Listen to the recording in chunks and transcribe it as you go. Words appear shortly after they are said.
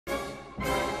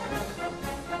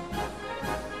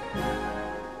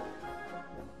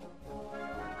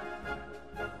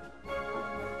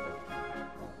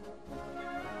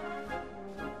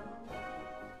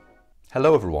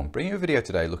Hello everyone, bringing you a video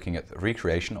today looking at the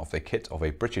recreation of the kit of a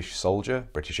British soldier,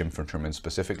 British infantryman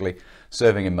specifically,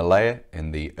 serving in Malaya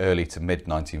in the early to mid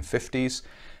 1950s.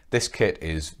 This kit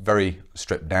is very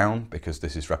stripped down because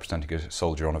this is representing a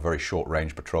soldier on a very short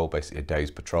range patrol, basically a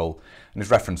day's patrol, and is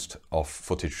referenced off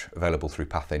footage available through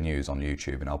Pathé News on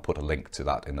YouTube, and I'll put a link to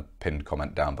that in the pinned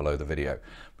comment down below the video.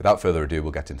 Without further ado,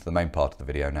 we'll get into the main part of the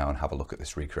video now and have a look at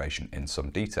this recreation in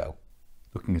some detail.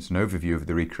 Looking at an overview of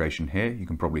the recreation here, you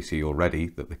can probably see already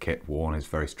that the kit worn is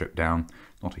very stripped down.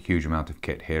 Not a huge amount of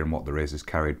kit here, and what there is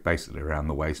carried basically around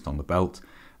the waist on the belt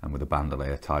and with a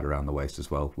bandolier tied around the waist as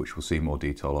well, which we'll see more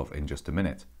detail of in just a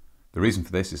minute. The reason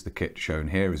for this is the kit shown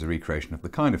here is a recreation of the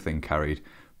kind of thing carried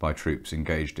by troops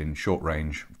engaged in short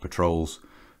range patrols,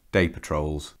 day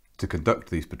patrols. To conduct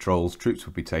these patrols, troops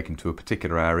would be taken to a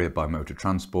particular area by motor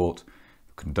transport,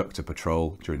 conduct a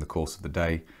patrol during the course of the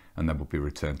day, and then will be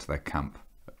returned to their camp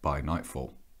by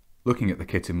nightfall. Looking at the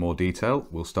kit in more detail,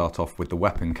 we'll start off with the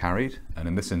weapon carried, and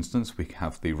in this instance we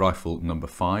have the rifle number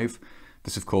 5.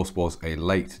 This of course was a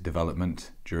late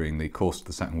development during the course of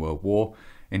the Second World War,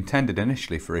 intended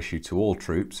initially for issue to all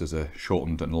troops as a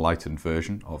shortened and lightened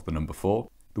version of the number 4.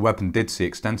 The weapon did see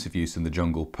extensive use in the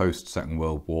jungle post Second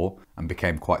World War and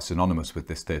became quite synonymous with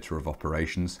this theatre of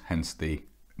operations, hence the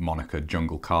moniker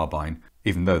jungle carbine,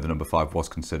 even though the number 5 was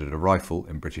considered a rifle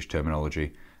in British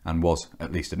terminology and was,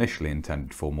 at least initially,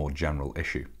 intended for more general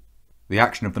issue. The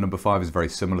action of the number 5 is very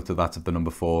similar to that of the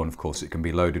number 4, and of course it can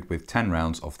be loaded with 10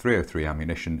 rounds of .303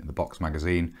 ammunition in the box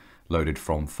magazine, loaded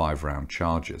from 5-round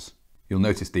charges. You'll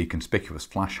notice the conspicuous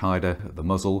flash hider at the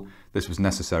muzzle. This was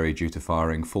necessary due to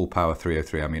firing full power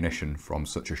 .303 ammunition from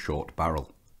such a short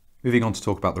barrel. Moving on to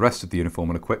talk about the rest of the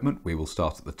uniform and equipment, we will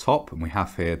start at the top, and we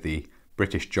have here the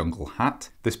British jungle hat.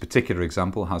 This particular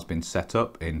example has been set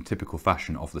up in typical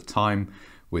fashion of the time,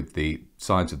 with the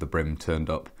sides of the brim turned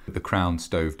up, the crown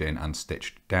stoved in and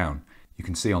stitched down. You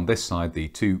can see on this side the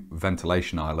 2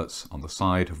 ventilation eyelets on the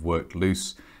side have worked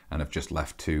loose and have just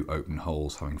left 2 open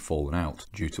holes having fallen out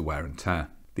due to wear and tear.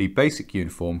 The basic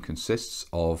uniform consists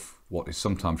of what is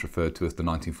sometimes referred to as the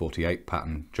 1948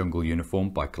 pattern jungle uniform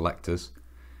by collectors.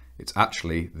 It's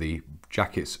actually the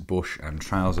jackets, bush and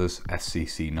trousers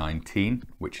SCC 19,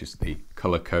 which is the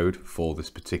colour code for this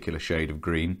particular shade of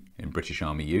green in British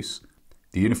Army use.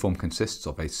 The uniform consists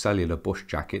of a cellular bush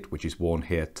jacket, which is worn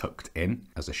here tucked in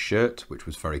as a shirt, which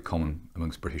was very common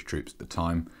amongst British troops at the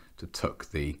time, to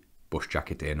tuck the bush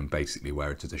jacket in and basically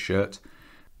wear it as a shirt.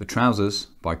 The trousers,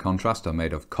 by contrast, are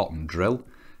made of cotton drill,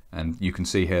 and you can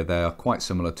see here they are quite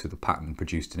similar to the pattern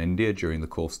produced in India during the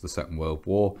course of the Second World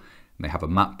War. And they have a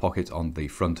map pocket on the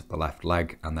front of the left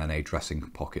leg and then a dressing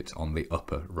pocket on the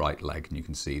upper right leg, and you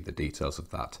can see the details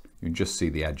of that. You can just see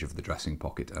the edge of the dressing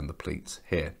pocket and the pleats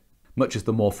here. Much as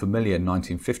the more familiar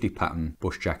 1950 pattern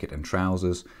bush jacket and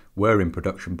trousers were in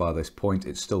production by this point,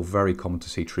 it's still very common to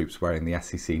see troops wearing the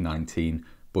SCC 19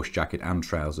 bush jacket and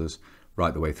trousers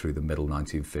right the way through the middle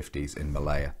 1950s in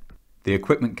Malaya. The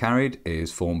equipment carried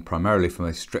is formed primarily from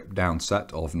a stripped down set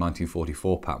of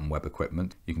 1944 pattern web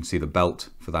equipment. You can see the belt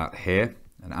for that here,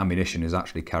 and ammunition is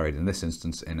actually carried in this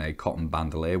instance in a cotton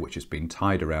bandolier which has been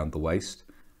tied around the waist.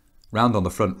 Round on the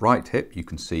front right hip you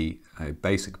can see a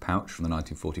basic pouch from the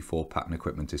 1944 pattern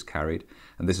equipment is carried,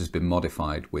 and this has been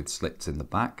modified with slits in the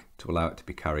back to allow it to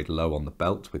be carried low on the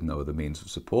belt with no other means of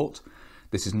support.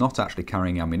 This is not actually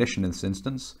carrying ammunition in this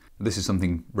instance. This is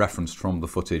something referenced from the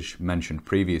footage mentioned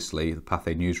previously, the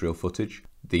Pathé newsreel footage.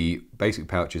 The basic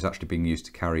pouch is actually being used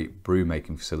to carry brew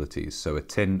making facilities, so a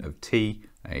tin of tea,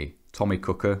 a Tommy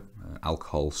cooker,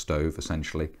 alcohol stove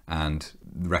essentially, and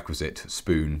the requisite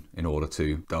spoon in order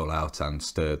to dole out and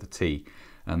stir the tea.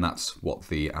 And that's what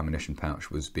the ammunition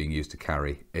pouch was being used to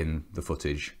carry in the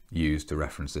footage used to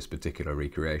reference this particular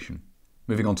recreation.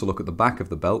 Moving on to look at the back of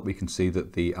the belt, we can see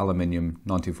that the aluminium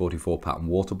 1944 pattern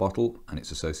water bottle and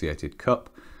its associated cup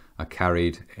are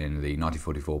carried in the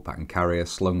 1944 pattern carrier,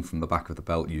 slung from the back of the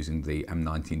belt using the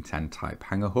M1910 type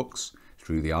hanger hooks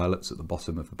through the eyelets at the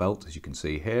bottom of the belt, as you can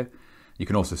see here. You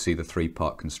can also see the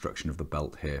 3-part construction of the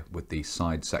belt here, with the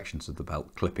side sections of the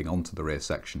belt clipping onto the rear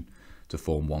section to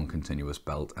form one continuous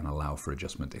belt and allow for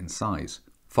adjustment in size.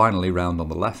 Finally, round on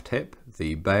the left hip,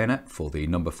 the bayonet for the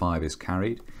number 5 is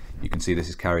carried. You can see this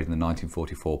is carried in the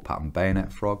 1944 pattern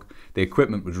bayonet frog. The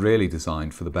equipment was really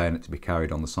designed for the bayonet to be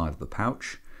carried on the side of the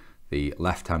pouch, the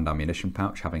left-hand ammunition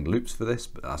pouch having loops for this,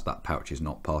 but as that pouch is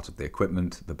not part of the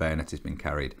equipment, the bayonet has been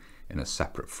carried in a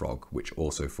separate frog, which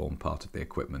also formed part of the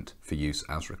equipment for use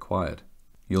as required.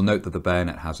 You'll note that the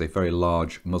bayonet has a very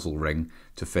large muzzle ring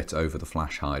to fit over the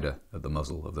flash hider at the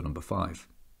muzzle of the number 5.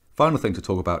 Final thing to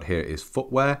talk about here is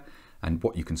footwear, And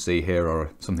what you can see here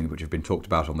are something which have been talked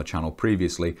about on the channel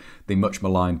previously, the much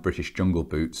maligned British jungle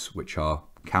boots, which are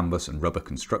canvas and rubber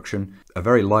construction. A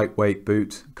very lightweight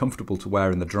boot, comfortable to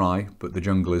wear in the dry, but the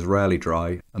jungle is rarely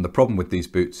dry. And the problem with these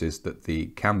boots is that the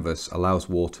canvas allows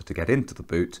water to get into the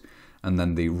boot, and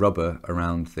then the rubber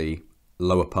around the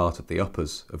lower part of the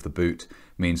uppers of the boot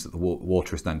means that the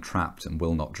water is then trapped and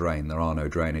will not drain. There are no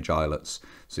drainage eyelets,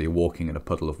 so you're walking in a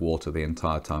puddle of water the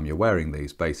entire time you're wearing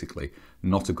these, basically.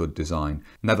 Not a good design.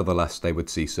 Nevertheless, they would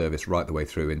see service right the way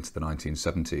through into the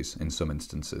 1970s in some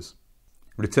instances.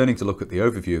 Returning to look at the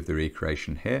overview of the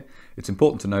recreation here, it's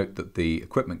important to note that the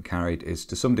equipment carried is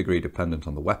to some degree dependent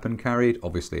on the weapon carried.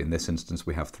 Obviously in this instance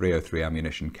we have .303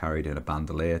 ammunition carried in a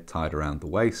bandolier tied around the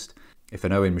waist. If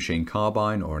an Owen machine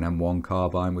carbine or an M1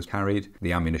 carbine was carried,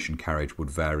 the ammunition carriage would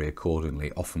vary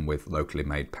accordingly, often with locally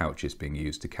made pouches being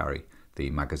used to carry the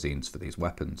magazines for these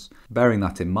weapons. Bearing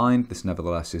that in mind, this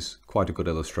nevertheless is quite a good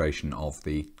illustration of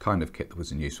the kind of kit that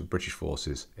was in use with British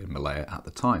forces in Malaya at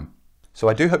the time. So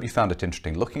I do hope you found it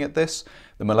interesting looking at this.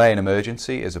 The Malayan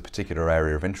emergency is a particular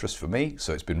area of interest for me,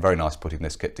 so it's been very nice putting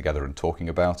this kit together and talking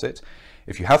about it.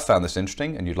 If you have found this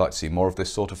interesting and you'd like to see more of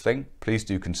this sort of thing, please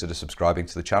do consider subscribing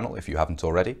to the channel if you haven't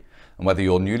already. And whether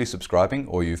you're newly subscribing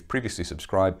or you've previously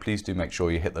subscribed, please do make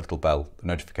sure you hit the little bell, the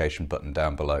notification button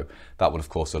down below. That will of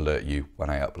course alert you when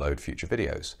I upload future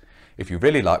videos. If you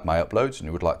really like my uploads and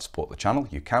you would like to support the channel,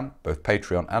 you can. Both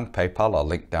Patreon and PayPal are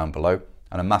linked down below.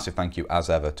 And a massive thank you as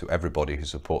ever to everybody who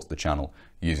supports the channel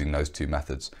using those two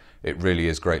methods. It really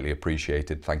is greatly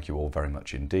appreciated. Thank you all very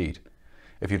much indeed.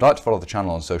 If you'd like to follow the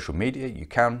channel on social media, you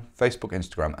can. Facebook,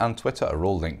 Instagram and Twitter are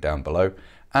all linked down below.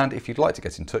 And if you'd like to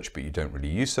get in touch but you don't really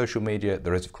use social media,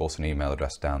 there is of course an email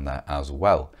address down there as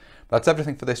well. That's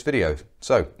everything for this video.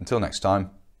 So until next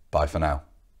time, bye for now.